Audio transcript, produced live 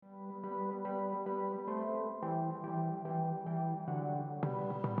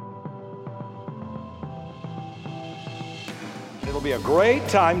It'll be a great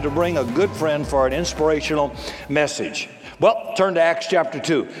time to bring a good friend for an inspirational message. Well, turn to Acts chapter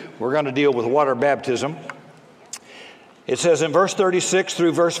 2. We're going to deal with water baptism. It says in verse 36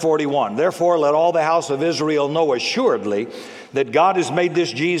 through verse 41, "Therefore let all the house of Israel know assuredly that God has made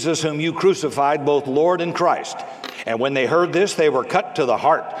this Jesus whom you crucified both Lord and Christ. And when they heard this, they were cut to the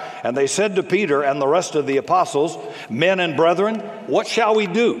heart. And they said to Peter and the rest of the apostles, 'Men and brethren, what shall we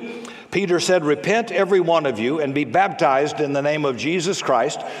do?' Peter said, 'Repent every one of you and be baptized in the name of Jesus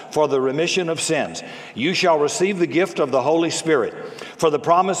Christ for the remission of sins. You shall receive the gift of the Holy Spirit. For the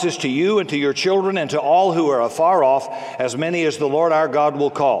promise is to you and to your children and to all who are afar off, as many as the Lord our God will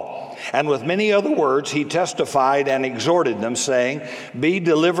call.' And with many other words he testified and exhorted them, saying, 'Be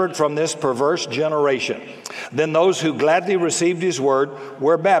delivered from this perverse generation.' Then those who gladly received his word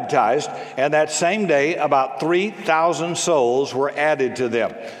were baptized, and that same day about 3,000 souls were added to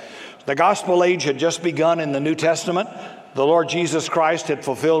them." The gospel age had just begun in the New Testament. The Lord Jesus Christ had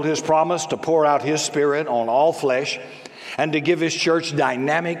fulfilled his promise to pour out his Spirit on all flesh and to give his church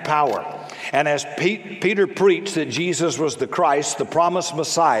dynamic power. And as Peter preached that Jesus was the Christ, the promised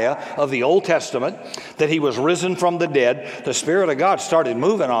Messiah of the Old Testament, that he was risen from the dead, the Spirit of God started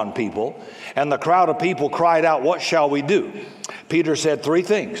moving on people, and the crowd of people cried out, "What shall we do?" Peter said three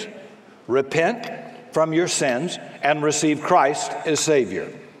things: repent from your sins and receive Christ as Savior.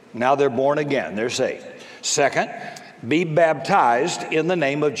 Now they're born again, they're saved. Second, be baptized in the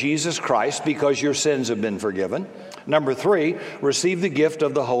name of Jesus Christ because your sins have been forgiven. Number three, receive the gift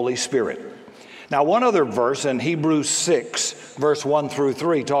of the Holy Spirit. Now, one other verse in Hebrews 6, verse 1 through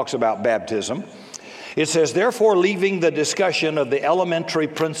 3 talks about baptism. It says, "Therefore, leaving the discussion of the elementary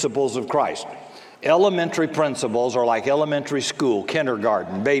principles of Christ." Elementary principles are like elementary school,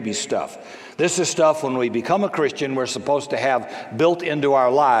 kindergarten, baby stuff. This is stuff when we become a Christian we're supposed to have built into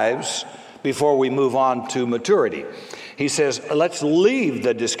our lives before we move on to maturity. He says, let's leave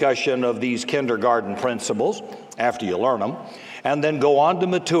the discussion of these kindergarten principles after you learn them, and then go on to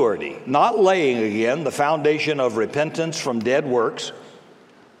maturity, not laying again the foundation of repentance from dead works.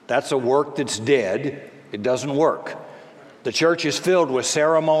 That's a work that's dead. It doesn't work. The church is filled with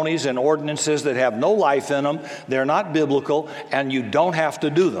ceremonies and ordinances that have no life in them. They're not biblical, and you don't have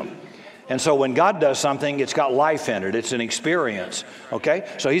to do them. And so when God does something, it's got life in it. It's an experience, okay?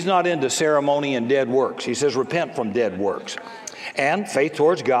 So he's not into ceremony and dead works. He says repent from dead works. And faith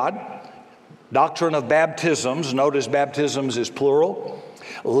towards God. Doctrine of baptisms. Notice baptisms is plural.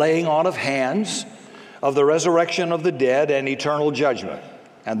 Laying on of hands, of the resurrection of the dead and eternal judgment.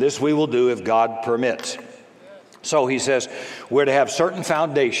 And this we will do if God permits. So he says we're to have certain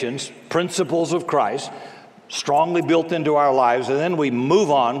foundations, principles of Christ, strongly built into our lives, and then we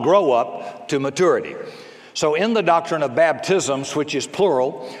move on, grow up to maturity. So in the doctrine of baptisms, which is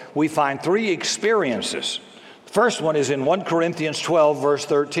plural, we find three experiences. The first one is in 1 Corinthians 12, verse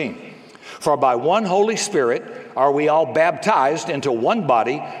 13. "For by one Holy Spirit are we all baptized into one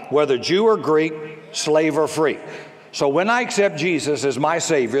body, whether Jew or Greek, slave or free." So when I accept Jesus as my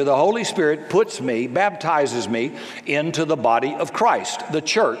Savior, the Holy Spirit baptizes me into the body of Christ, the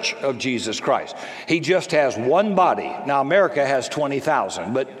church of Jesus Christ. He just has one body. Now, America has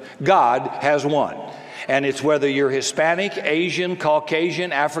 20,000, but God has one. And it's whether you're Hispanic, Asian,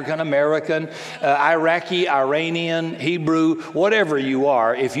 Caucasian, African American, Iraqi, Iranian, Hebrew, whatever you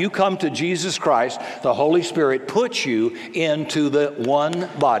are, if you come to Jesus Christ, the Holy Spirit puts you into the one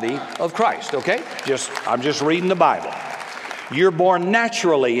body of Christ, okay? I'm just reading the Bible. You're born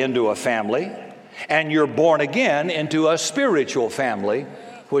naturally into a family, and you're born again into a spiritual family,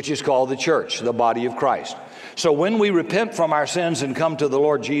 which is called the church, the body of Christ. So when we repent from our sins and come to the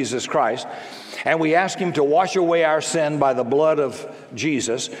Lord Jesus Christ, and we ask him to wash away our sin by the blood of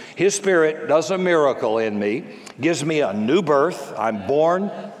Jesus, his Spirit does a miracle in me, gives me a new birth. I'm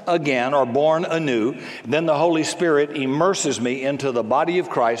born again or born anew. Then the Holy Spirit immerses me into the body of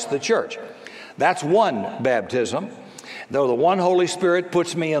Christ, the church. That's one baptism. Though the one Holy Spirit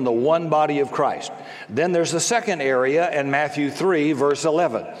puts me in the one body of Christ. Then there's the second area in Matthew 3, verse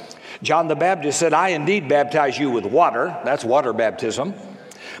 11. John the Baptist said, "I indeed baptize you with water." That's water baptism.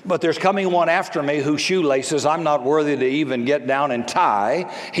 "But there's coming one after me whose shoelaces I'm not worthy to even get down and tie.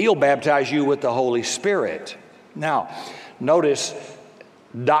 He'll baptize you with the Holy Spirit." Now, notice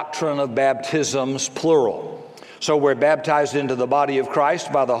doctrine of baptisms, plural. So we're baptized into the body of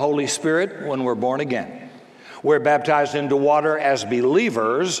Christ by the Holy Spirit when we're born again. We're baptized into water as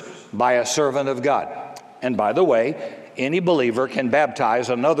believers by a servant of God. And by the way, any believer can baptize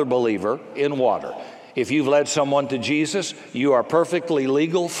another believer in water. If you've led someone to Jesus, you are perfectly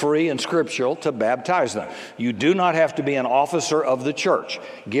legal, free, and scriptural to baptize them. You do not have to be an officer of the church.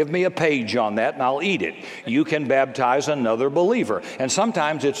 Give me a page on that and I'll eat it. You can baptize another believer. And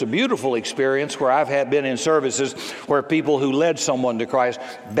sometimes it's a beautiful experience where I've been in services where people who led someone to Christ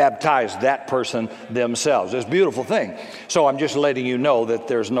baptized that person themselves. It's a beautiful thing. So I'm just letting you know that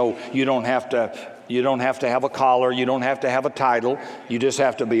you don't have to have a collar. You don't have to have a title. You just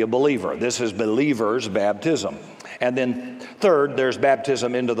have to be a believer. This is believer's baptism. And then third, there's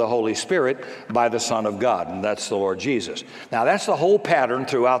baptism into the Holy Spirit by the Son of God, and that's the Lord Jesus. Now, that's the whole pattern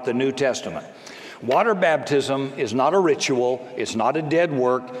throughout the New Testament. Water baptism is not a ritual. It's not a dead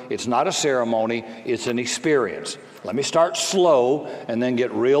work. It's not a ceremony. It's an experience. Let me start slow and then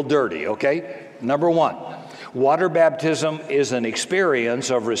get real dirty, okay? Number one. Water baptism is an experience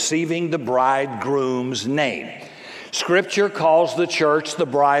of receiving the bridegroom's name. Scripture calls the church the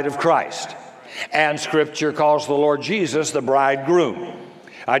bride of Christ, and Scripture calls the Lord Jesus the bridegroom.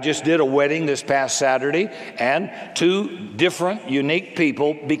 I just did a wedding this past Saturday, and two different, unique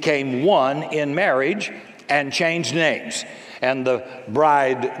people became one in marriage and changed names. And the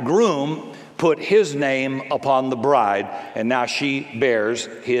bridegroom put his name upon the bride, and now she bears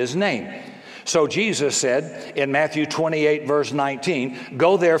his name. So Jesus said in Matthew 28, verse 19,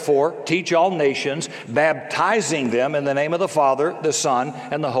 "Go therefore, teach all nations, baptizing them in the name of the Father, the Son,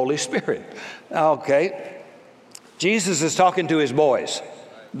 and the Holy Spirit." Okay. Jesus is talking to his boys.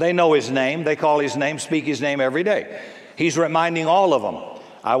 They know his name. They call his name, speak his name every day. He's reminding all of them,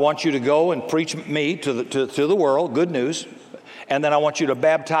 I want you to go and preach me to the world, good news, and then I want you to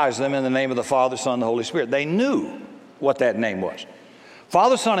baptize them in the name of the Father, Son, and the Holy Spirit. They knew what that name was.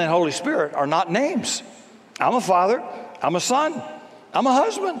 Father, Son, and Holy Spirit are not names. I'm a father, I'm a son, I'm a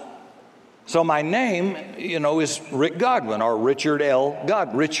husband. So my name, is Rick Godwin or Richard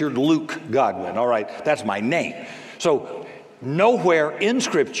Luke Godwin. All right, that's my name. So nowhere in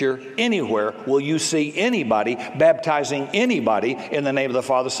Scripture, anywhere, will you see anybody baptizing anybody in the name of the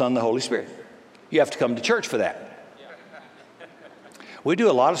Father, Son, and the Holy Spirit. You have to come to church for that. We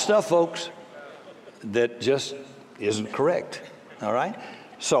do a lot of stuff, folks, that just isn't correct. All right?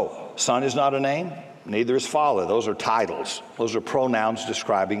 So, Son is not a name, neither is Father. Those are titles. Those are pronouns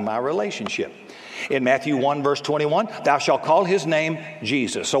describing my relationship. In Matthew 1, verse 21, "Thou shalt call his name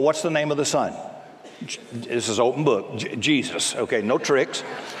Jesus." So what's the name of the Son? This is open book. Jesus. Okay, no tricks.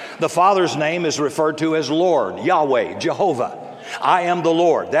 The Father's name is referred to as Lord, Yahweh, Jehovah. I am the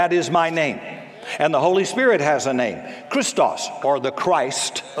Lord. That is my name. And the Holy Spirit has a name, Christos, or the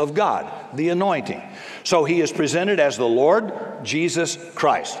Christ of God, the anointing. So he is presented as the Lord Jesus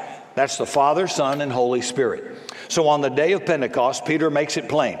Christ. That's the Father, Son, and Holy Spirit. So on the day of Pentecost, Peter makes it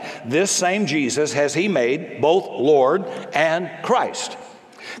plain. This same Jesus has he made both Lord and Christ.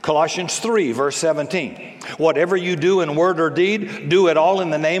 Colossians 3, verse 17. "Whatever you do in word or deed, do it all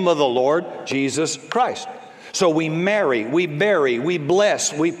in the name of the Lord Jesus Christ." So we marry, we bury, we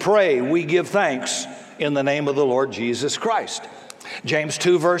bless, we pray, we give thanks in the name of the Lord Jesus Christ. James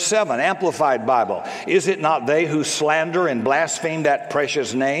 2, verse 7, Amplified Bible. "Is it not they who slander and blaspheme that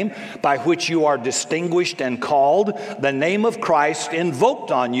precious name by which you are distinguished and called, the name of Christ invoked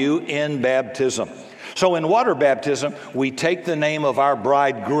on you in baptism?" So in water baptism, we take the name of our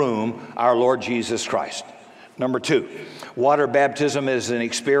bridegroom, our Lord Jesus Christ. Number two, water baptism is an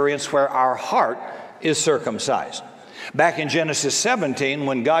experience where our heart is circumcised. Back in Genesis 17,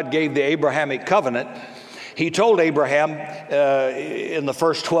 when God gave the Abrahamic covenant, he told Abraham in the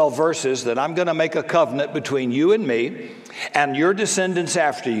first 12 verses that I'm going to make a covenant between you and me and your descendants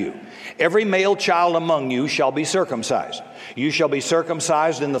after you. Every male child among you shall be circumcised. You shall be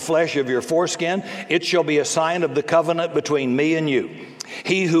circumcised in the flesh of your foreskin. It shall be a sign of the covenant between me and you.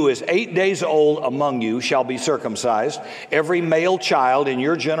 He who is 8 days old among you shall be circumcised, every male child in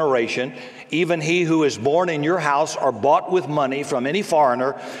your generation, even he who is born in your house or bought with money from any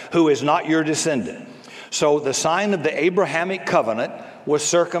foreigner who is not your descendant. So the sign of the Abrahamic covenant was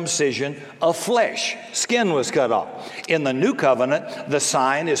circumcision of flesh. Skin was cut off. In the new covenant, the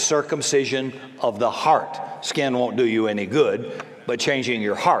sign is circumcision of the heart. Skin won't do you any good, but changing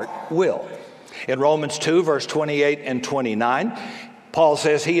your heart will. In Romans 2, verse 28 and 29, Paul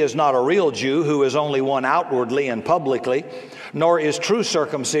says he is not a real Jew who is only one outwardly and publicly, nor is true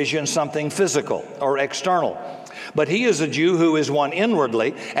circumcision something physical or external. But he is a Jew who is one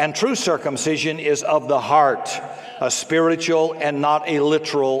inwardly, and true circumcision is of the heart, a spiritual and not a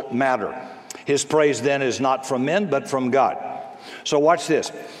literal matter. His praise then is not from men, but from God. So watch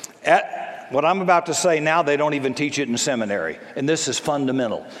this. What I'm about to say now, they don't even teach it in seminary, and this is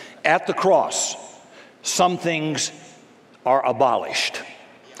fundamental. At the cross, some things are abolished.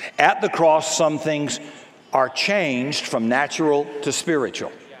 At the cross, some things are changed from natural to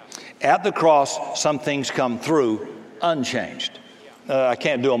spiritual. At the cross, some things come through unchanged. I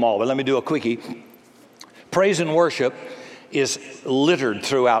can't do them all, but let me do a quickie. Praise and worship is littered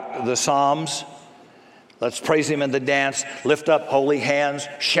throughout the Psalms. Let's praise him in the dance, lift up holy hands,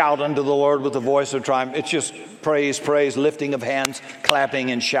 shout unto the Lord with the voice of triumph. It's just praise, praise, lifting of hands, clapping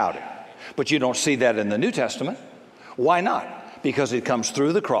and shouting. But you don't see that in the New Testament. Why not? Because it comes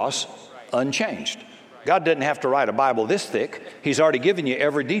through the cross unchanged. God didn't have to write a Bible this thick. He's already given you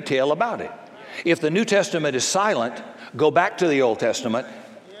every detail about it. If the New Testament is silent, go back to the Old Testament,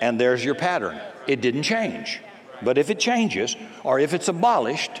 and there's your pattern. It didn't change. But if it changes, or if it's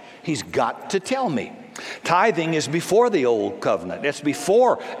abolished, he's got to tell me. Tithing is before the Old Covenant. It's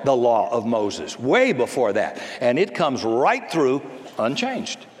before the law of Moses, way before that. And it comes right through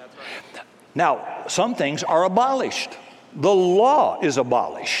unchanged. Now, some things are abolished. The law is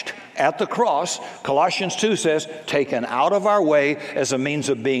abolished. At the cross, Colossians 2 says, taken out of our way as a means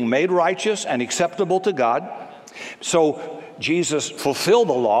of being made righteous and acceptable to God. So Jesus fulfilled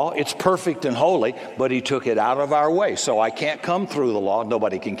the law. It's perfect and holy, but he took it out of our way. So I can't come through the law.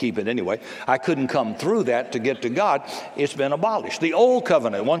 Nobody can keep it anyway. I couldn't come through that to get to God. It's been abolished. The old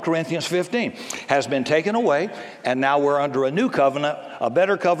covenant, 1 Corinthians 15, has been taken away, and now we're under a new covenant, a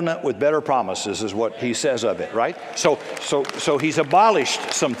better covenant with better promises is what he says of it, right? So he's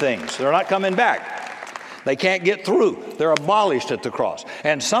abolished some things. They're not coming back. They can't get through. They're abolished at the cross.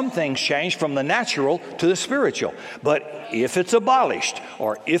 And some things change from the natural to the spiritual. But if it's abolished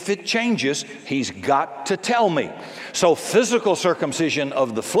or if it changes, he's got to tell me. So physical circumcision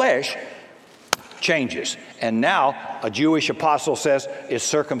of the flesh changes. And now a Jewish apostle says it's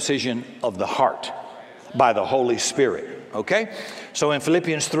circumcision of the heart by the Holy Spirit. Okay? So in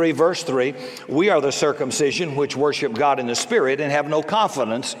Philippians 3, verse 3, we are the circumcision which worship God in the Spirit and have no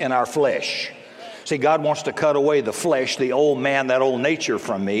confidence in our flesh. See, God wants to cut away the flesh, the old man, that old nature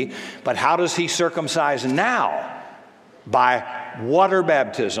from me. But how does he circumcise now? By water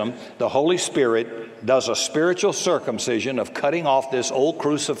baptism, the Holy Spirit does a spiritual circumcision of cutting off this old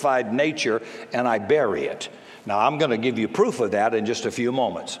crucified nature, and I bury it. Now, I'm going to give you proof of that in just a few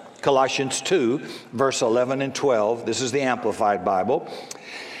moments. Colossians 2, verse 11 and 12. This is the Amplified Bible.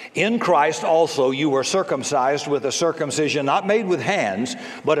 In Christ also you were circumcised with a circumcision not made with hands,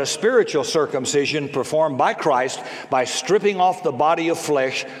 but a spiritual circumcision performed by Christ by stripping off the body of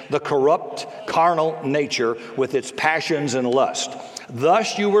flesh, the corrupt carnal nature with its passions and lust.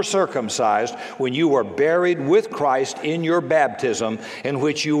 Thus you were circumcised when you were buried with Christ in your baptism, in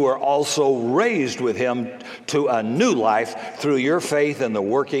which you were also raised with him to a new life through your faith in the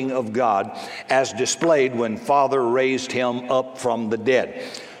working of God, as displayed when Father raised him up from the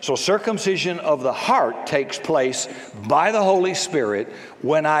dead. So circumcision of the heart takes place by the Holy Spirit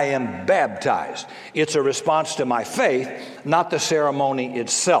when I am baptized. It's a response to my faith, not the ceremony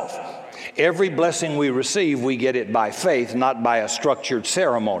itself. Every blessing we receive, we get it by faith, not by a structured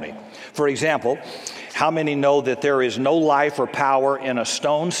ceremony. For example, how many know that there is no life or power in a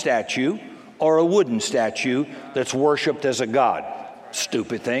stone statue or a wooden statue that's worshiped as a god?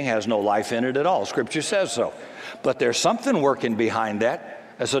 Stupid thing, has no life in it at all. Scripture says so. But there's something working behind that.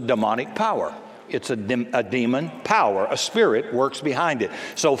 As a demonic power. It's a demon power. A spirit works behind it.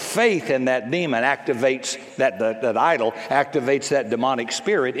 So faith in that demon activates, that idol activates that demonic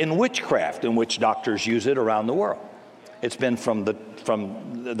spirit in witchcraft, in which doctors use it around the world. It's been from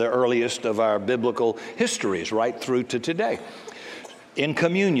the earliest of our biblical histories right through to today. In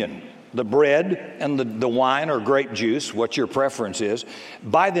communion, the bread and the wine or grape juice, what your preference is,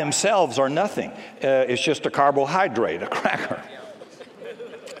 by themselves are nothing. It's just a carbohydrate, a cracker.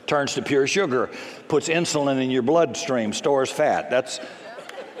 Turns to pure sugar, puts insulin in your bloodstream, stores fat.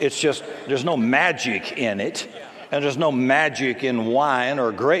 There's no magic in it, and there's no magic in wine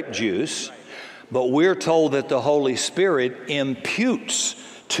or grape juice, but we're told that the Holy Spirit imputes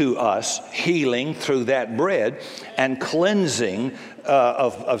to us healing through that bread and cleansing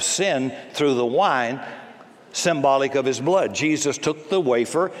of sin through the wine, symbolic of his blood. Jesus took the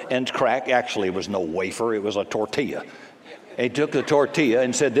wafer and actually it was no wafer, it was a tortilla. He took the tortilla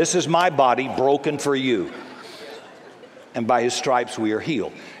and said, "This is my body broken for you. And by his stripes we are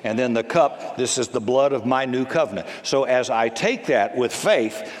healed." And then the cup, "This is the blood of my new covenant." So as I take that with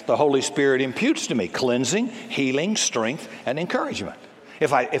faith, the Holy Spirit imputes to me cleansing, healing, strength, and encouragement.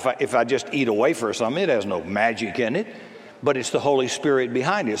 If I just eat a wafer or something, it has no magic in it, but it's the Holy Spirit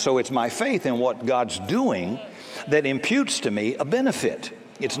behind it. So it's my faith in what God's doing that imputes to me a benefit.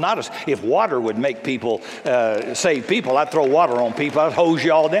 It's not if water would make people, save people, I'd throw water on people, I'd hose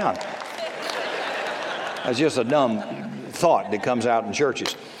you all down. That's just a dumb thought that comes out in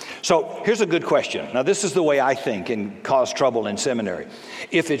churches. So here's a good question. Now, this is the way I think and cause trouble in seminary.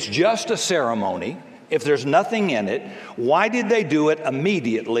 If it's just a ceremony, if there's nothing in it, why did they do it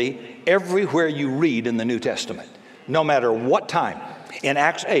immediately everywhere you read in the New Testament? No matter what time. In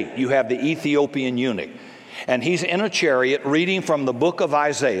Acts 8, you have the Ethiopian eunuch, and he's in a chariot reading from the book of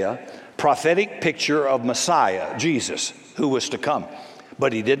Isaiah, prophetic picture of Messiah, Jesus, who was to come.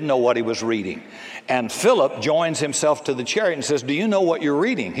 But he didn't know what he was reading. And Philip joins himself to the chariot and says, do you know what you're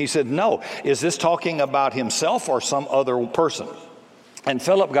reading? He said, no. Is this talking about himself or some other person? And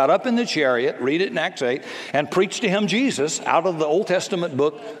Philip got up in the chariot, read it in Acts 8, and preached to him Jesus out of the Old Testament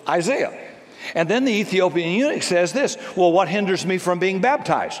book, Isaiah. And then the Ethiopian eunuch says this, well, what hinders me from being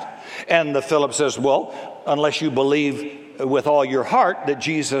baptized? And the Philip says, well, unless you believe with all your heart that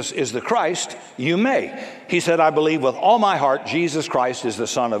Jesus is the Christ, you may. He said, I believe with all my heart Jesus Christ is the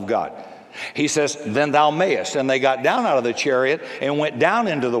Son of God. He says, then thou mayest. And they got down out of the chariot and went down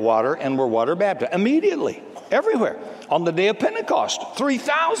into the water and were water baptized. Immediately, everywhere. On the day of Pentecost,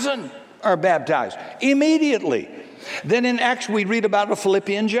 3,000 are baptized. Immediately. Then in Acts we read about a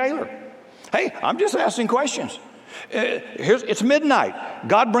Philippian jailer. Hey, I'm just asking questions. It's midnight.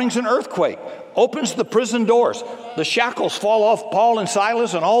 God brings an earthquake, opens the prison doors. The shackles fall off Paul and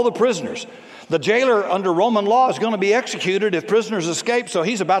Silas and all the prisoners. The jailer under Roman law is going to be executed if prisoners escape, so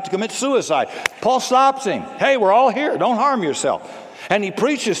he's about to commit suicide. Paul stops him. Hey, we're all here. Don't harm yourself. And he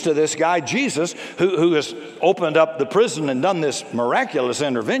preaches to this guy, Jesus, who has opened up the prison and done this miraculous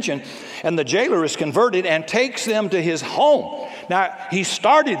intervention. And the jailer is converted and takes them to his home. Now, he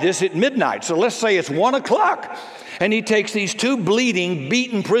started this at midnight, so let's say it's 1 o'clock. And he takes these two bleeding,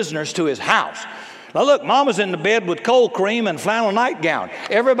 beaten prisoners to his house. Now look, Mama's in the bed with cold cream and flannel nightgown.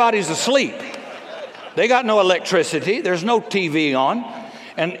 Everybody's asleep. They got no electricity. There's no TV on.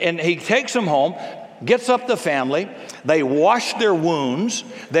 And he takes them home, gets up the family. They wash their wounds.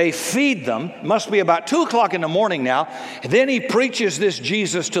 They feed them. Must be about 2 o'clock in the morning now. Then he preaches this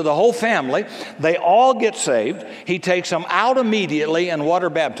Jesus to the whole family. They all get saved. He takes them out immediately and water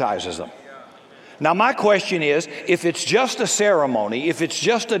baptizes them. Now, my question is, if it's just a ceremony, if it's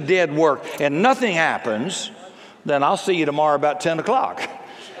just a dead work and nothing happens, then I'll see you tomorrow about 10 o'clock.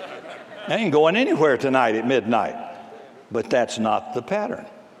 I ain't going anywhere tonight at midnight. But that's not the pattern.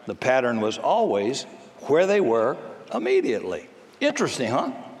 The pattern was always where they were immediately. Interesting,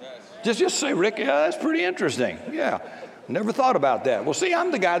 huh? Just say, Rick, yeah, that's pretty interesting. Yeah, never thought about that. Well, see,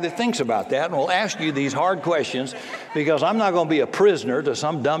 I'm the guy that thinks about that and will ask you these hard questions because I'm not going to be a prisoner to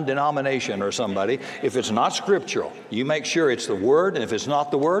some dumb denomination or somebody if it's not scriptural. You make sure it's the Word, and if it's not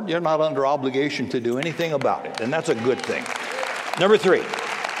the Word, you're not under obligation to do anything about it, and that's a good thing. Number 3.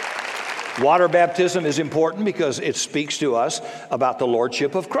 Water baptism is important because it speaks to us about the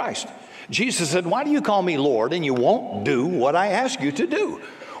lordship of Christ. Jesus said, why do you call me Lord and you won't do what I ask you to do?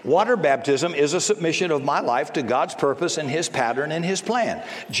 Water baptism is a submission of my life to God's purpose and His pattern and His plan.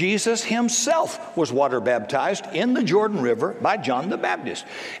 Jesus Himself was water baptized in the Jordan River by John the Baptist.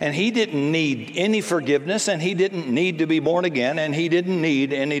 And He didn't need any forgiveness, and He didn't need to be born again, and He didn't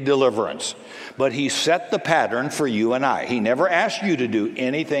need any deliverance. But He set the pattern for you and I. He never asked you to do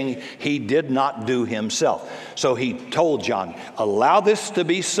anything He did not do Himself. So He told John, allow this to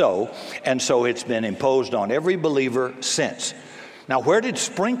be so, and so it's been imposed on every believer since. Now, where did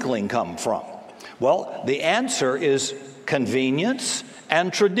sprinkling come from? Well, the answer is convenience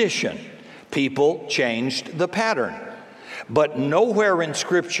and tradition. People changed the pattern. But nowhere in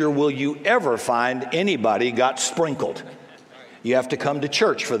Scripture will you ever find anybody got sprinkled. You have to come to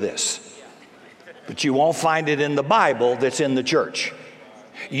church for this. But you won't find it in the Bible that's in the church.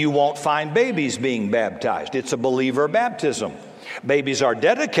 You won't find babies being baptized. It's a believer baptism. Babies are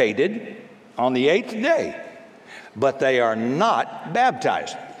dedicated on the 8th day. But they are not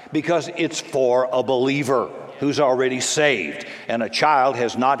baptized because it's for a believer who's already saved. And a child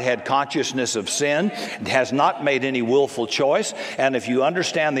has not had consciousness of sin, has not made any willful choice. And if you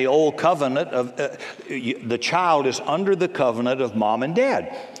understand the old covenant, the child is under the covenant of mom and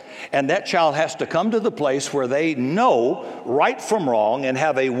dad. And that child has to come to the place where they know right from wrong and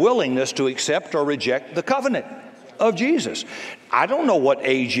have a willingness to accept or reject the covenant of Jesus. I don't know what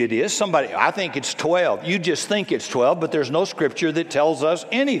age it is. I think it's 12. You just think it's 12, but there's no scripture that tells us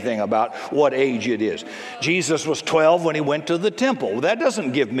anything about what age it is. Jesus was 12 when He went to the temple. Well, that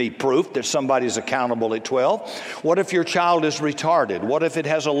doesn't give me proof that somebody's accountable at 12. What if your child is retarded? What if it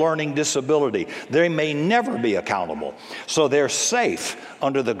has a learning disability? They may never be accountable. So they're safe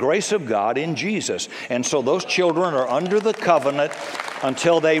under the grace of God in Jesus. And so those children are under the covenant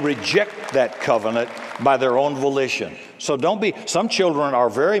until they reject that covenant by their own volition. So some children are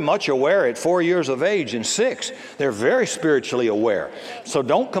very much aware at 4 years of age and 6. They're very spiritually aware. So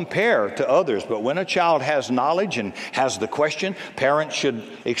don't compare to others. But when a child has knowledge and has the question, parents should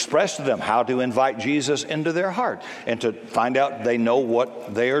express to them how to invite Jesus into their heart and to find out they know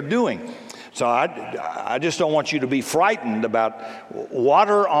what they are doing. So I just don't want you to be frightened about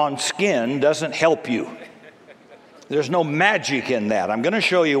water on skin doesn't help you. There's no magic in that. I'm going to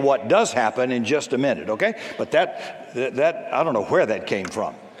show you what does happen in just a minute, okay? But that I don't know where that came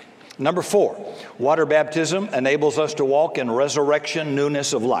from. Number 4, water baptism enables us to walk in resurrection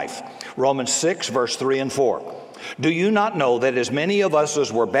newness of life. Romans 6, verse 3 and 4. Do you not know that as many of us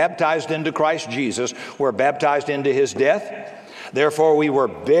as were baptized into Christ Jesus were baptized into his death? Therefore we were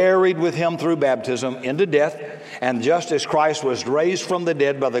buried with him through baptism into death, and just as Christ was raised from the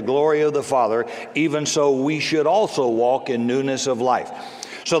dead by the glory of the Father, even so we should also walk in newness of life.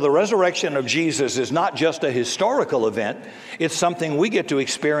 So the resurrection of Jesus is not just a historical event, it's something we get to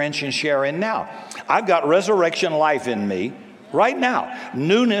experience and share in now. I've got resurrection life in me right now,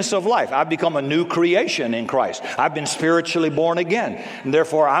 newness of life. I've become a new creation in Christ. I've been spiritually born again, and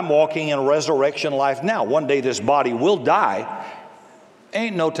therefore I'm walking in resurrection life now. One day this body will die.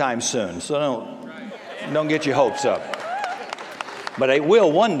 Ain't no time soon, so don't get your hopes up. But it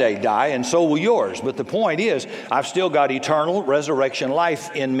will one day die, and so will yours. But the point is, I've still got eternal resurrection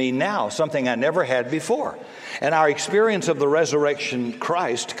life in me now, something I never had before. And our experience of the resurrection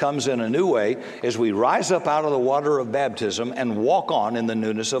Christ comes in a new way as we rise up out of the water of baptism and walk on in the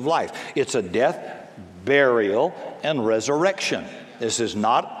newness of life. It's a death, burial, and resurrection. This is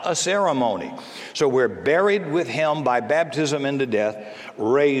not a ceremony. So we're buried with him by baptism into death,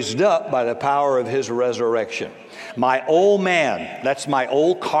 raised up by the power of his resurrection. My old man, that's my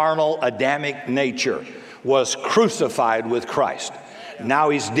old carnal Adamic nature, was crucified with Christ.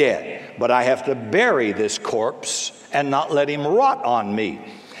 Now he's dead, but I have to bury this corpse and not let him rot on me.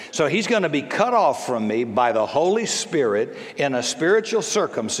 So he's going to be cut off from me by the Holy Spirit in a spiritual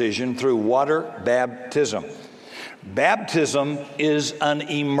circumcision through water baptism. Baptism is an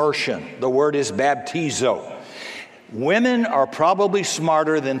immersion. The word is baptizo. Women are probably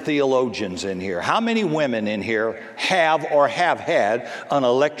smarter than theologians in here. How many women in here have or have had an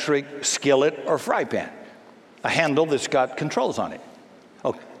electric skillet or fry pan? A handle that's got controls on it.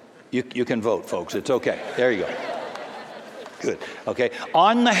 Oh, you can vote, folks. It's okay. There you go. Good. Okay.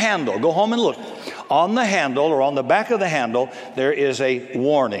 On the handle, go home and look. On the handle or on the back of the handle, there is a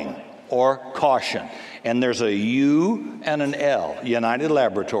warning or caution. And there's a U and an L, United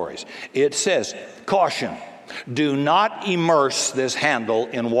Laboratories. It says, caution, do not immerse this handle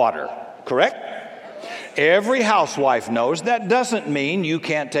in water. Correct? Every housewife knows that doesn't mean you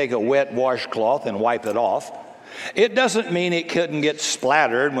can't take a wet washcloth and wipe it off. It doesn't mean it couldn't get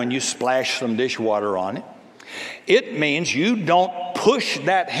splattered when you splash some dishwater on it. It means you don't push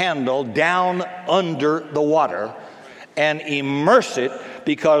that handle down under the water and immerse it,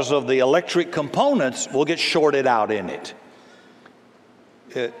 because of the electric components will get shorted out in it.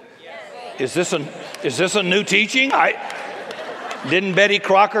 Is this a new teaching? Didn't Betty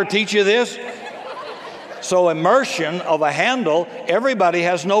Crocker teach you this? So immersion of a handle, everybody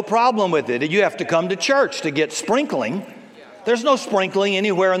has no problem with it. You have to come to church to get sprinkling. There's no sprinkling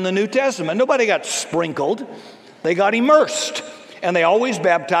anywhere in the New Testament. Nobody got sprinkled. They got immersed. And they always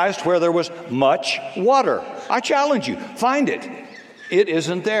baptized where there was much water. I challenge you, find it. It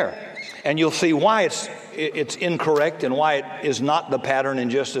isn't there. And you'll see why it's incorrect and why it is not the pattern in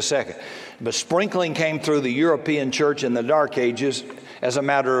just a second. But sprinkling came through the European church in the Dark Ages as a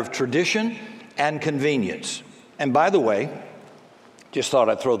matter of tradition and convenience. And by the way, just thought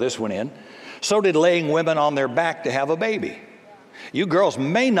I'd throw this one in, so did laying women on their back to have a baby. You girls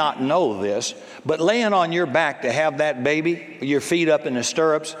may not know this, but laying on your back to have that baby, your feet up in the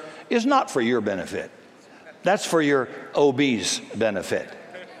stirrups, is not for your benefit. That's for your OB's benefit.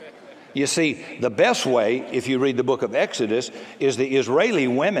 You see, the best way, if you read the book of Exodus, is the Israeli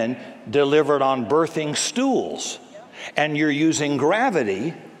women delivered on birthing stools. And you're using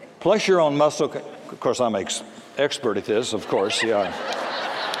gravity, plus your own muscle. Of course, I'm an expert at this, of course. Yeah.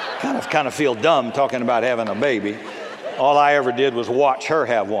 kind of feel dumb talking about having a baby. All I ever did was watch her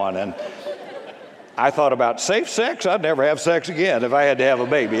have one. And I thought about safe sex. I'd never have sex again if I had to have a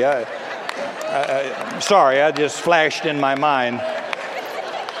baby. Sorry, I just flashed in my mind.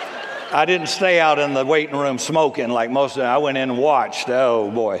 I didn't stay out in the waiting room smoking like most of them. I went in and watched. Oh,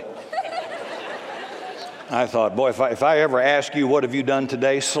 boy. I thought, boy, if I ever ask you, what have you done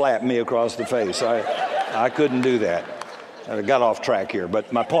today, slap me across the face. I couldn't do that. I got off track here.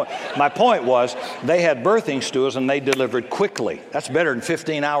 But my point was they had birthing stools and they delivered quickly. That's better than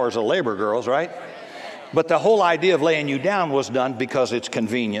 15 hours of labor, girls, right? But the whole idea of laying you down was done because it's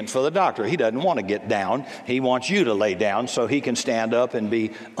convenient for the doctor. He doesn't want to get down. He wants you to lay down so he can stand up and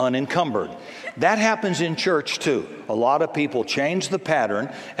be unencumbered. That happens in church too. A lot of people change the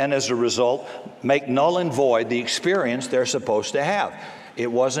pattern and as a result make null and void the experience they're supposed to have. It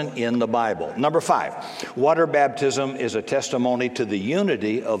wasn't in the Bible. Number 5, water baptism is a testimony to the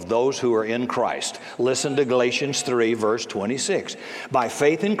unity of those who are in Christ. Listen to Galatians 3, verse 26. By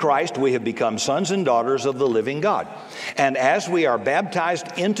faith in Christ, we have become sons and daughters of the living God. And as we are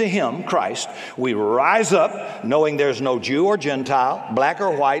baptized into Him, Christ, we rise up knowing there's no Jew or Gentile, black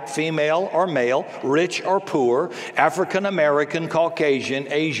or white, female or male, rich or poor, African American,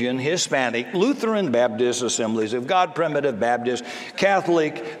 Caucasian, Asian, Hispanic, Lutheran, Baptist, Assemblies of God, Primitive Baptist, Catholic,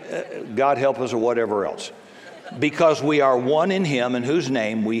 God help us, or whatever else. Because we are one in Him in whose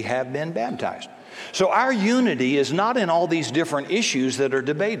name we have been baptized. So our unity is not in all these different issues that are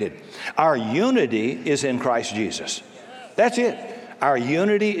debated. Our unity is in Christ Jesus. That's it. Our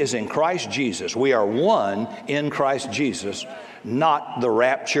unity is in Christ Jesus. We are one in Christ Jesus, not the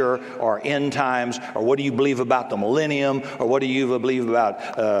rapture or end times, or what do you believe about the millennium, or what do you believe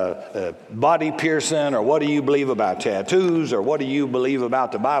about body piercing, or what do you believe about tattoos, or what do you believe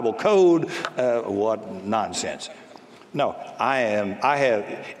about the Bible code? What nonsense. No,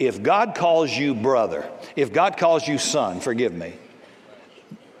 if God calls you brother, if God calls you son, forgive me,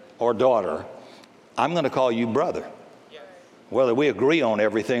 or daughter, I'm going to call you brother, whether we agree on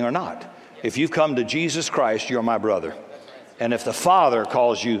everything or not. If you've come to Jesus Christ, you're my brother. And if the Father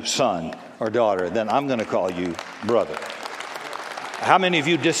calls you son or daughter, then I'm going to call you brother. How many of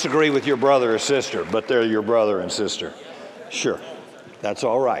you disagree with your brother or sister, but they're your brother and sister? Sure, that's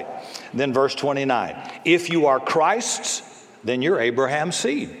all right. Then verse 29, if you are Christ's, then you're Abraham's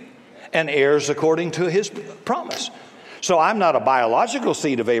seed and heirs according to his promise. So I'm not a biological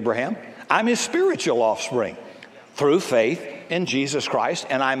seed of Abraham. I'm his spiritual offspring through faith in Jesus Christ,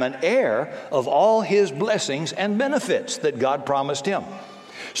 and I'm an heir of all his blessings and benefits that God promised him.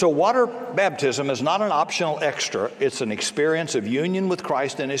 So water baptism is not an optional extra. It's an experience of union with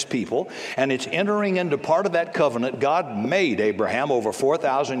Christ and his people, and it's entering into part of that covenant God made Abraham over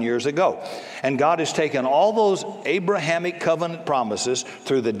 4,000 years ago. And God has taken all those Abrahamic covenant promises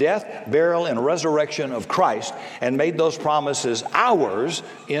through the death, burial, and resurrection of Christ and made those promises ours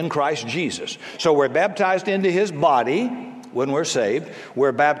in Christ Jesus. So we're baptized into his body when we're saved.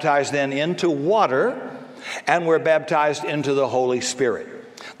 We're baptized then into water, and we're baptized into the Holy Spirit.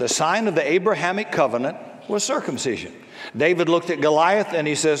 The sign of the Abrahamic covenant was circumcision. David looked at Goliath and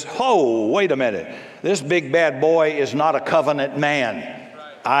he says, "Oh, wait a minute. This big bad boy is not a covenant man.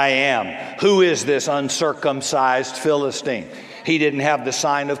 I am. Who is this uncircumcised Philistine?" He didn't have the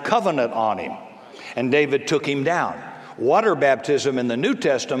sign of covenant on him. And David took him down. Water baptism in the New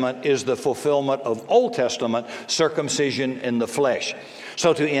Testament is the fulfillment of Old Testament circumcision in the flesh.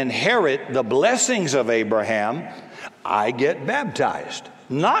 So to inherit the blessings of Abraham, I get baptized.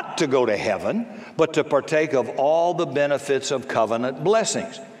 Not to go to heaven, but to partake of all the benefits of covenant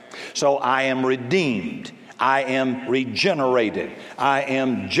blessings. So I am redeemed. I am regenerated. I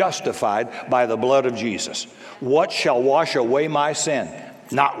am justified by the blood of Jesus. What shall wash away my sin?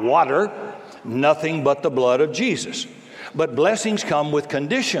 Not water, nothing but the blood of Jesus. But blessings come with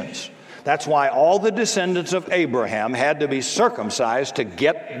conditions. That's why all the descendants of Abraham had to be circumcised to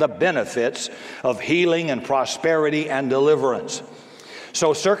get the benefits of healing and prosperity and deliverance.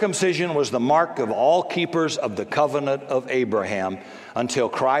 So circumcision was the mark of all keepers of the covenant of Abraham until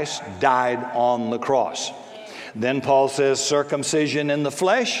Christ died on the cross. Then Paul says circumcision in the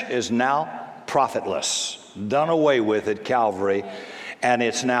flesh is now profitless, done away with at Calvary, and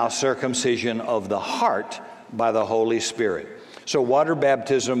it's now circumcision of the heart by the Holy Spirit. So water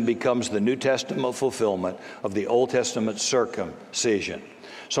baptism becomes the New Testament fulfillment of the Old Testament circumcision.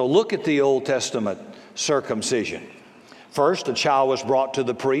 So look at the Old Testament circumcision. First, a child was brought to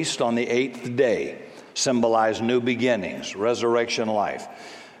the priest on the 8th day, symbolized new beginnings, resurrection life.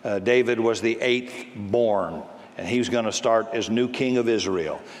 David was the 8th born, and he was going to start as new king of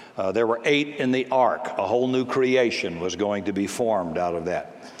Israel. There were 8 in the ark. A whole new creation was going to be formed out of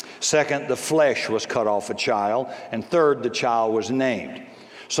that. Second, the flesh was cut off a child. And third, the child was named.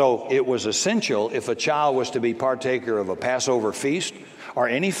 So it was essential if a child was to be partaker of a Passover feast or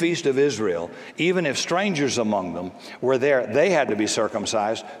any feast of Israel, even if strangers among them were there, they had to be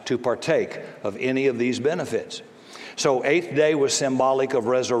circumcised to partake of any of these benefits. So 8th day was symbolic of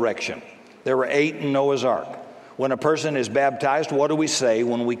resurrection. There were 8 in Noah's ark. When a person is baptized, what do we say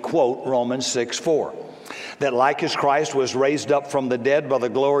when we quote Romans 6:4? That like as Christ was raised up from the dead by the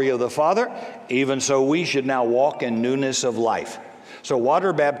glory of the Father, even so we should now walk in newness of life. So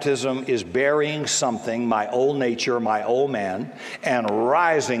water baptism is burying something, my old nature, my old man, and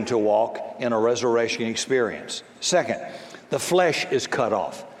rising to walk in a resurrection experience. Second, the flesh is cut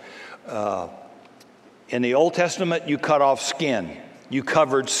off. In the Old Testament, you cut off skin. You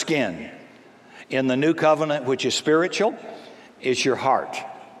covered skin. In the New Covenant, which is spiritual, it's your heart.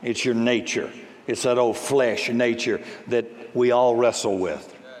 It's your nature. It's that old flesh nature that we all wrestle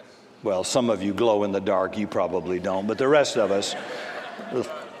with. Well, some of you glow in the dark. You probably don't. But the rest of us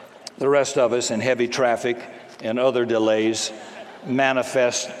in heavy traffic and other delays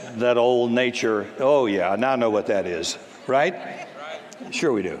manifest that old nature. Oh, yeah, now I know what that is. Right?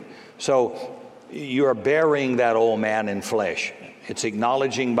 Sure we do. So you're burying that old man in flesh. It's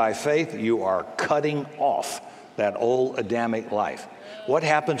acknowledging by faith you are cutting off that old Adamic life. What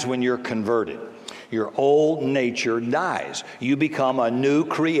happens when you're converted? Your old nature dies. You become a new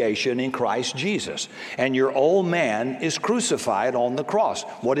creation in Christ Jesus. And your old man is crucified on the cross.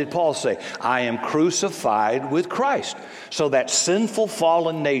 What did Paul say? I am crucified with Christ. So that sinful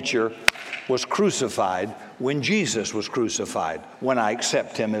fallen nature was crucified when Jesus was crucified, when I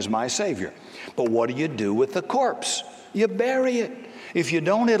accept him as my Savior. But what do you do with the corpse? You bury it. If you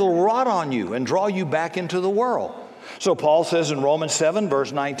don't, it'll rot on you and draw you back into the world. So Paul says in Romans 7,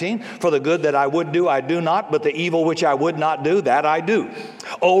 verse 19, for the good that I would do, I do not, but the evil which I would not do, that I do.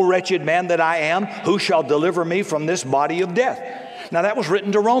 O wretched man that I am, who shall deliver me from this body of death? Now that was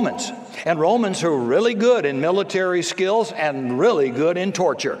written to Romans. And Romans are really good in military skills and really good in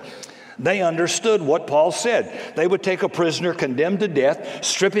torture. They understood what Paul said. They would take a prisoner condemned to death,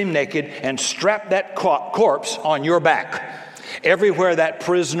 strip him naked, and strap that corpse on your back. Everywhere that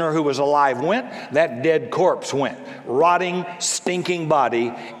prisoner who was alive went, that dead corpse went. Rotting, stinking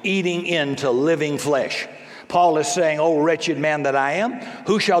body, eating into living flesh. Paul is saying, "O wretched man that I am,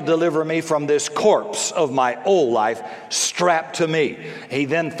 who shall deliver me from this corpse of my old life strapped to me?" He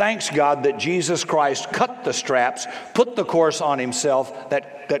then thanks God that Jesus Christ cut the straps, put the corpse on himself,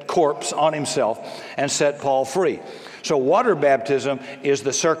 that corpse on himself, and set Paul free. So water baptism is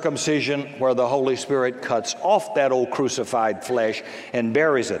the circumcision where the Holy Spirit cuts off that old crucified flesh and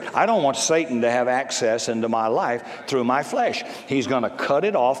buries it. I don't want Satan to have access into my life through my flesh. He's going to cut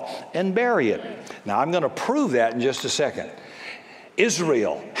it off and bury it. Now, I'm going to prove that in just a second.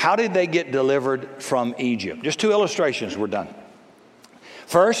 Israel, how did they get delivered from Egypt? Just two illustrations, we're done.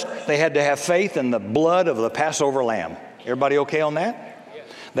 First, they had to have faith in the blood of the Passover lamb. Everybody okay on that?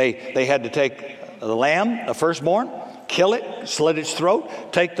 They had to take the lamb, a firstborn, kill it, slit its throat,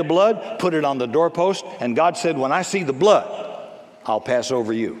 take the blood, put it on the doorpost, and God said, when I see the blood, I'll pass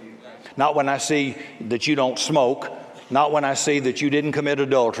over you. Not when I see that you don't smoke, not when I see that you didn't commit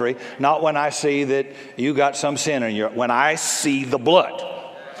adultery, not when I see that you got some sin in you. When I see the blood.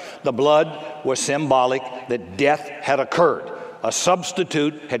 The blood was symbolic that death had occurred. A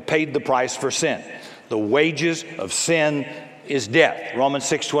substitute had paid the price for sin. The wages of sin is death. Romans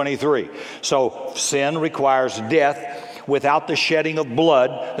 6:23. So sin requires death. Without the shedding of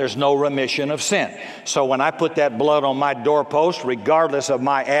blood, there's no remission of sin. So when I put that blood on my doorpost, regardless of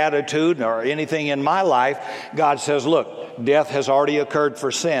my attitude or anything in my life, God says, look, death has already occurred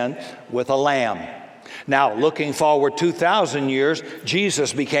for sin with a lamb. Now, looking forward 2,000 years,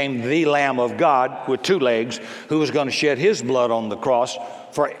 Jesus became the Lamb of God with two legs who was going to shed his blood on the cross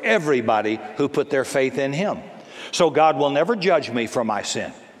for everybody who put their faith in him. So God will never judge me for my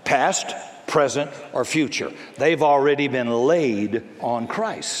sin, past, present, or future. They've already been laid on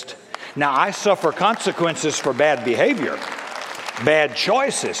Christ. Now, I suffer consequences for bad behavior, bad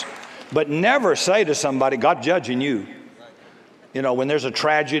choices, but never say to somebody, God's judging you. You know, when there's a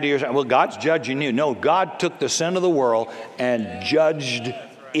tragedy or something, well, God's judging you. No, God took the sin of the world and judged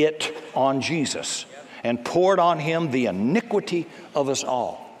it on Jesus and poured on him the iniquity of us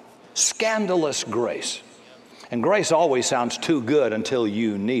all. Scandalous grace. And grace always sounds too good until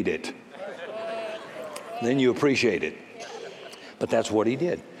you need it. Then you appreciate it. But that's what he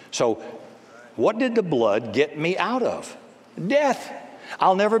did. So what did the blood get me out of? Death.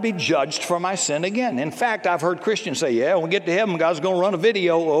 I'll never be judged for my sin again. In fact, I've heard Christians say, yeah, when we get to heaven, God's going to run a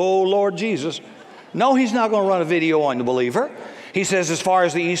video. Oh, Lord Jesus. No, he's not going to run a video on the believer. He says, as far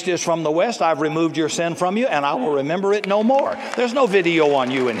as the east is from the west, I've removed your sin from you, and I will remember it no more. There's no video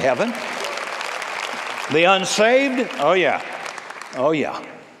on you in heaven. The unsaved, oh yeah. Oh yeah.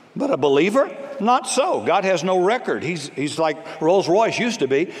 But a believer, not so. God has no record. He's like Rolls Royce used to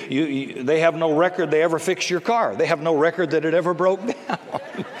be. They have no record they ever fixed your car. They have no record that it ever broke down.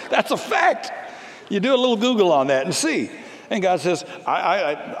 That's a fact. You do a little Google on that and see. And God says,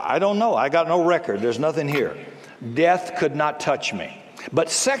 I don't know. I got no record. There's nothing here. Death could not touch me. But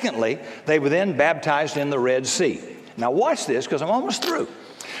secondly, they were then baptized in the Red Sea. Now watch this, because I'm almost through.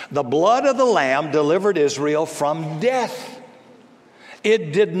 The blood of the Lamb delivered Israel from death.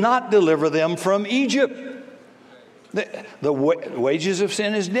 It did not deliver them from Egypt. The wages of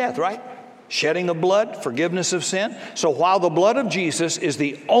sin is death, right? Shedding of blood, forgiveness of sin. So while the blood of Jesus is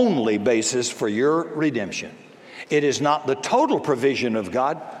the only basis for your redemption, it is not the total provision of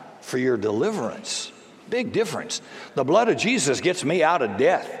God for your deliverance. Big difference. The blood of Jesus gets me out of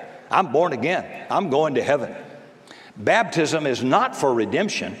death. I'm born again. I'm going to heaven. Baptism is not for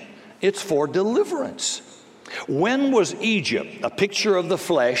redemption. It's for deliverance. When was Egypt, a picture of the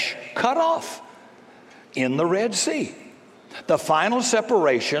flesh, cut off? In the Red Sea. The final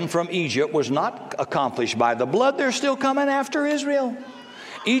separation from Egypt was not accomplished by the blood. They're still coming after Israel.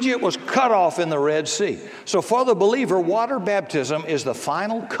 Egypt was cut off in the Red Sea. So for the believer, water baptism is the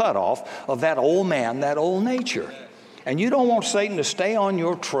final cutoff of that old man, that old nature. And you don't want Satan to stay on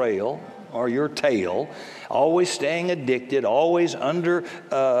your trail or your tail, always staying addicted, always under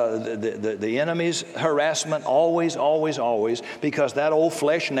the enemy's harassment, always, because that old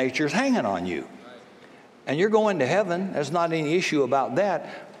flesh nature is hanging on you. And you're going to heaven. There's not any issue about that.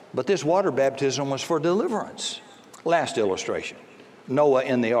 But this water baptism was for deliverance. Last illustration, Noah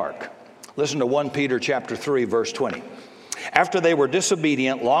in the ark. Listen to 1 Peter chapter 3, verse 20. After they were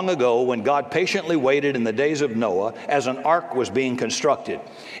disobedient long ago, when God patiently waited in the days of Noah as an ark was being constructed.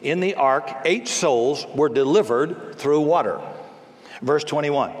 In the ark, 8 souls were delivered through water. Verse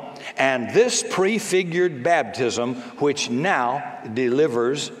 21. And this prefigured baptism, which now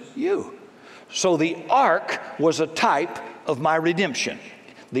delivers you. So the ark was a type of my redemption.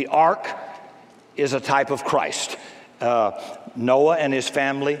 The ark is a type of Christ. Noah and his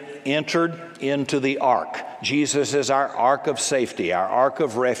family entered into the ark. Jesus is our ark of safety, our ark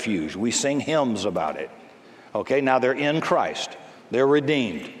of refuge. We sing hymns about it. Okay, now they're in Christ. They're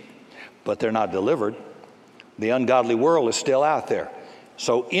redeemed, but they're not delivered. The ungodly world is still out there.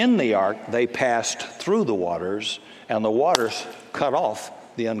 So in the ark, they passed through the waters, and the waters cut off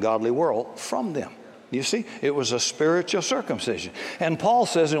the ungodly world from them. You see, it was a spiritual circumcision. And Paul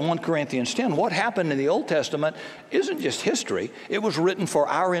says in 1 Corinthians 10, what happened in the Old Testament isn't just history. It was written for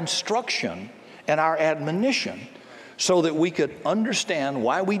our instruction and our admonition so that we could understand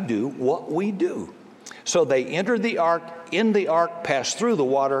why we do what we do. So they entered the ark, in the ark, passed through the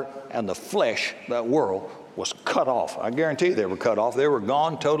water, and the flesh, that world, was cut off. I guarantee you they were cut off. They were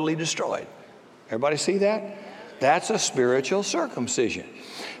gone, totally destroyed. Everybody see that? That's a spiritual circumcision.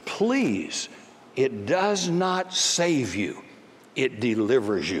 Please, it does not save you. It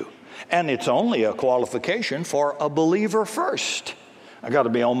delivers you. And it's only a qualification for a believer first. I got to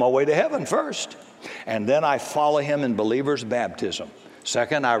be on my way to heaven first. And then I follow him in believer's baptism.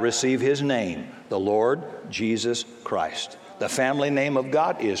 Second, I receive his name, the Lord Jesus Christ. The family name of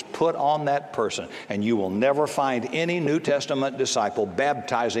God is put on that person, and you will never find any New Testament disciple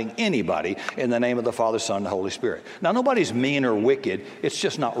baptizing anybody in the name of the Father, Son, and the Holy Spirit. Now, nobody's mean or wicked. It's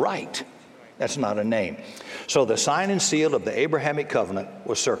just not right. That's not a name. So the sign and seal of the Abrahamic covenant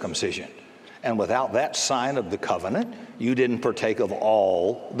was circumcision. And without that sign of the covenant, you didn't partake of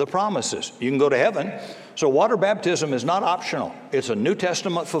all the promises. You can go to heaven. So water baptism is not optional. It's a New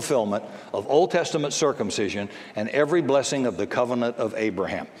Testament fulfillment of Old Testament circumcision and every blessing of the covenant of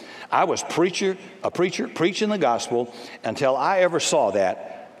Abraham. I was a preacher preaching the gospel until I ever saw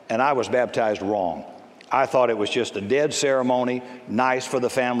that, and I was baptized wrong. I thought it was just a dead ceremony, nice for the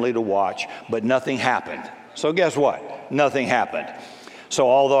family to watch, but nothing happened. So guess what? Nothing happened. So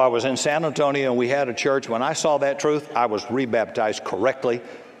although I was in San Antonio and we had a church, when I saw that truth, I was rebaptized correctly.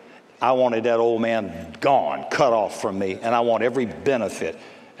 I wanted that old man gone, cut off from me, and I want every benefit.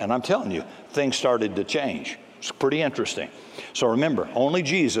 And I'm telling you, things started to change. It's pretty interesting. So remember, only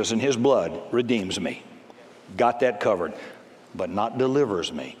Jesus and his blood redeems me. Got that covered, but not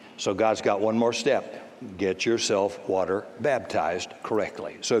delivers me. So God's got one more step. Get yourself water baptized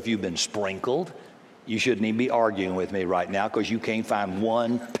correctly. So if you've been sprinkled, you shouldn't even be arguing with me right now, because you can't find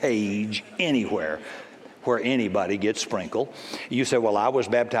one page anywhere where anybody gets sprinkled. You say, well, I was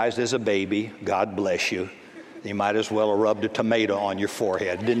baptized as a baby. God bless you. You might as well have rubbed a tomato on your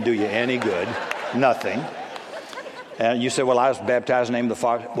forehead. Didn't do you any good. Nothing. And you say, well, I was baptized in the name of the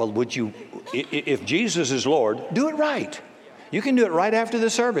Father. Well, would you, if Jesus is Lord, do it right. You can do it right after the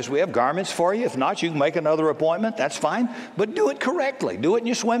service. We have garments for you. If not, you can make another appointment. That's fine. But do it correctly. Do it in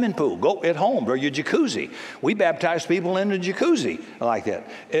your swimming pool. Go at home or your jacuzzi. We baptize people in the jacuzzi like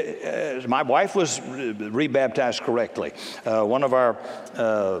that. My wife was rebaptized correctly. One of our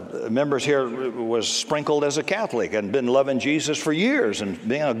members here was sprinkled as a Catholic and been loving Jesus for years and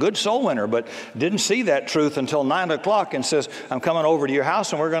being a good soul winner, but didn't see that truth until 9 o'clock and says, I'm coming over to your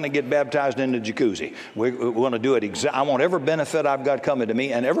house and we're going to get baptized in the jacuzzi. We're going to do it I want every benefit I've got coming to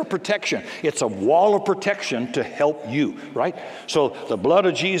me and every protection. It's a wall of protection to help you, right? So the blood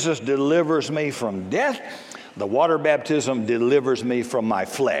of Jesus delivers me from death. The water baptism delivers me from my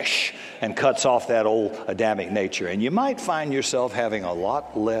flesh and cuts off that old Adamic nature. And you might find yourself having a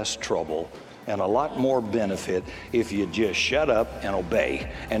lot less trouble and a lot more benefit if you just shut up and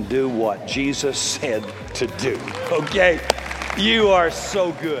obey and do what Jesus said to do. Okay? You are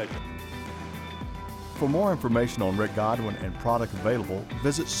so good. For more information on Rick Godwin and product available,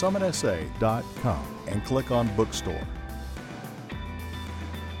 visit summitsa.com and click on Bookstore.